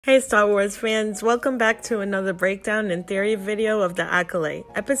Hey Star Wars fans, welcome back to another breakdown and theory video of the Acolyte.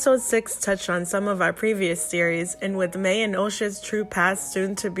 Episode 6 touched on some of our previous theories, and with May and Osha's true past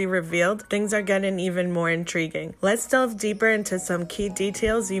soon to be revealed, things are getting even more intriguing. Let's delve deeper into some key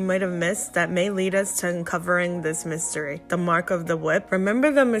details you might have missed that may lead us to uncovering this mystery. The mark of the whip. Remember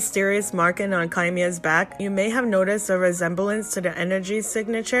the mysterious marking on Qimir's back? You may have noticed a resemblance to the energy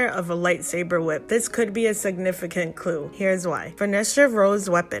signature of a lightsaber whip. This could be a significant clue. Here's why. Vernestra Rwoh's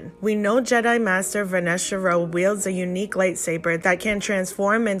weapon. We know Jedi Master Vernestra Rwoh wields a unique lightsaber that can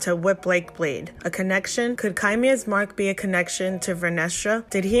transform into a whip-like blade. A connection? Could Qimir's mark be a connection to Vernestra?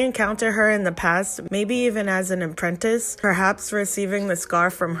 Did he encounter her in the past, maybe even as an apprentice, perhaps receiving the scar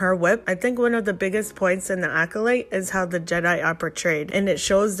from her whip? I think one of the biggest points in the Acolyte is how the Jedi are portrayed, and it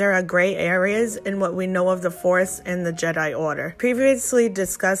shows there are gray areas in what we know of the Force and the Jedi Order. Previously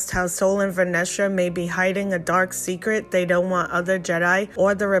discussed how Sol and Vernestra may be hiding a dark secret they don't want other Jedi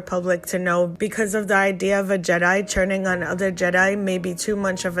or the Republic to know because of the idea of a Jedi turning on other Jedi may be too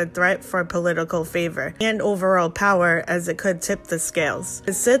much of a threat for political favor and overall power, as it could tip the scales.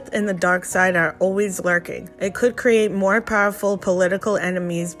 The Sith and the dark side are always lurking. It could create more powerful political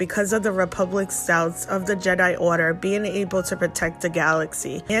enemies because of the Republic's doubts of the Jedi Order being able to protect the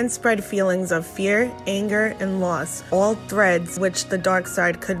galaxy, and spread feelings of fear, anger, and loss, all threads which the dark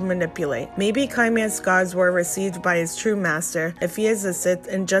side could manipulate. Maybe Qimir's scars were received by his true master. If he is a Sith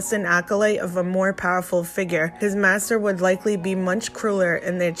and just an acolyte of a more powerful figure, his master would likely be much crueler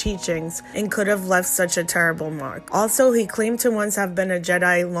in their teachings and could have left such a terrible mark. Also, he claimed to once have been a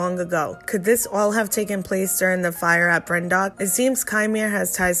Jedi long ago. Could this all have taken place during the fire at Brendok? It seems Qimir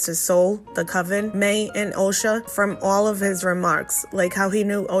has ties to Sol, the Coven, May, and Osha from all of his remarks, like how he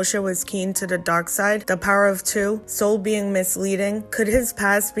knew Osha was keen to the dark side, the power of two, Sol being misleading. Could his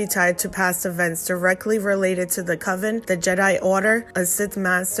past be tied to past events directly related to the Coven, the Jedi Order, a Sith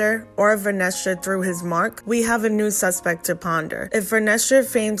Master, or Vernestra through his mark? We have a new suspect to ponder. If Vernestra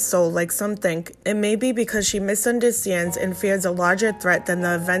fames Sol like some think, it may be because she misunderstands and fears a larger threat than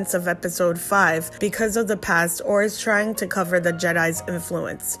the events of Episode 5 because of the past, or is trying to cover the Jedi's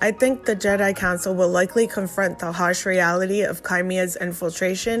influence. I think the Jedi Council will likely confront the harsh reality of Qimir's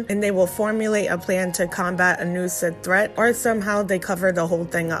infiltration, and they will formulate a plan to combat a new Sith threat, or somehow they cover the whole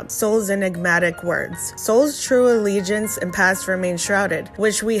thing up. Sol's enigmatic words. Sol's true allegiance and past remain shrouded,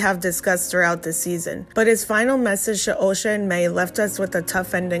 which we have discussed throughout the season, but his final message to Osha and May left us with a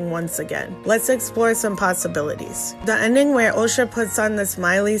tough ending once again. Let's explore some possibilities. The ending where Osha puts on the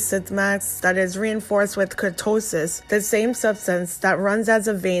smiley Sith mask that is reinforced with kurtosis, the same substance that runs as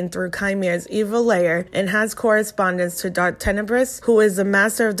a vein through Qimir's evil lair and has correspondence to Darth Tenebris, who is the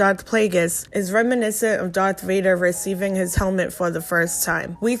master of Darth Plagueis, is reminiscent of Darth Vader receiving his helmet for the first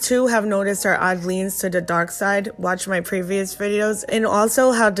time. We too have noticed her odd leans to the dark side, watch my previous videos, and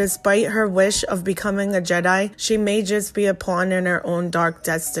also how despite her wish of becoming a Jedi, she may just be a pawn in her own dark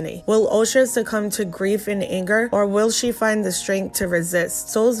destiny. Will Osha succumb to grief and anger, or will she find the strength to resist?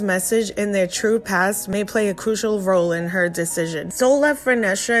 Sol's message and their true past may play a crucial role in her decision. Sol left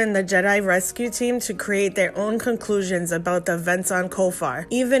Vernestra and the Jedi rescue team to create their own conclusions about the events on Kofar,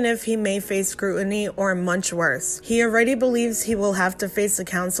 even if he may face scrutiny or much worse. He already believes he will have to face the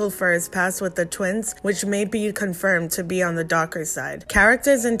council for his past with the twins, which may be confirmed to be on the darker side.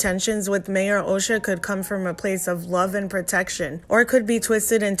 Characters' intentions with May or Osha could come from a place of love and protection, or could be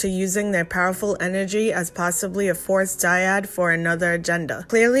twisted into using their powerful energy as possibly a Force dyad for another agenda.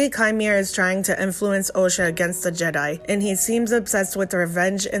 Clearly, Qimir is trying to influence Osha against the Jedi, and he seems obsessed with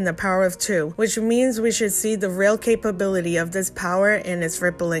revenge and the power of two, which means we should see the real capability of this power and its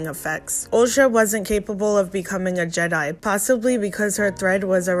rippling effects. Osha wasn't capable of becoming a Jedi, possibly because her thread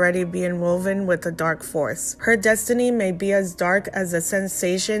was already being woven with the dark Force. Her destiny may be as dark as a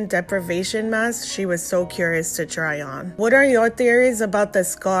sensation deprivation mask she was so curious to try on. What are your theories about the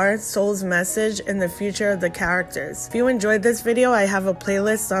scar, Sol's message, and the future of the characters? If you enjoyed this video, I have a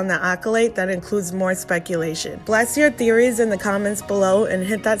playlist on the Acolyte that includes more speculation. Blast your theories in the comments below and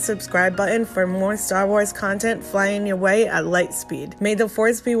hit that subscribe button for more Star Wars content flying your way at light speed. May the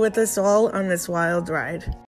Force be with us all on this wild ride.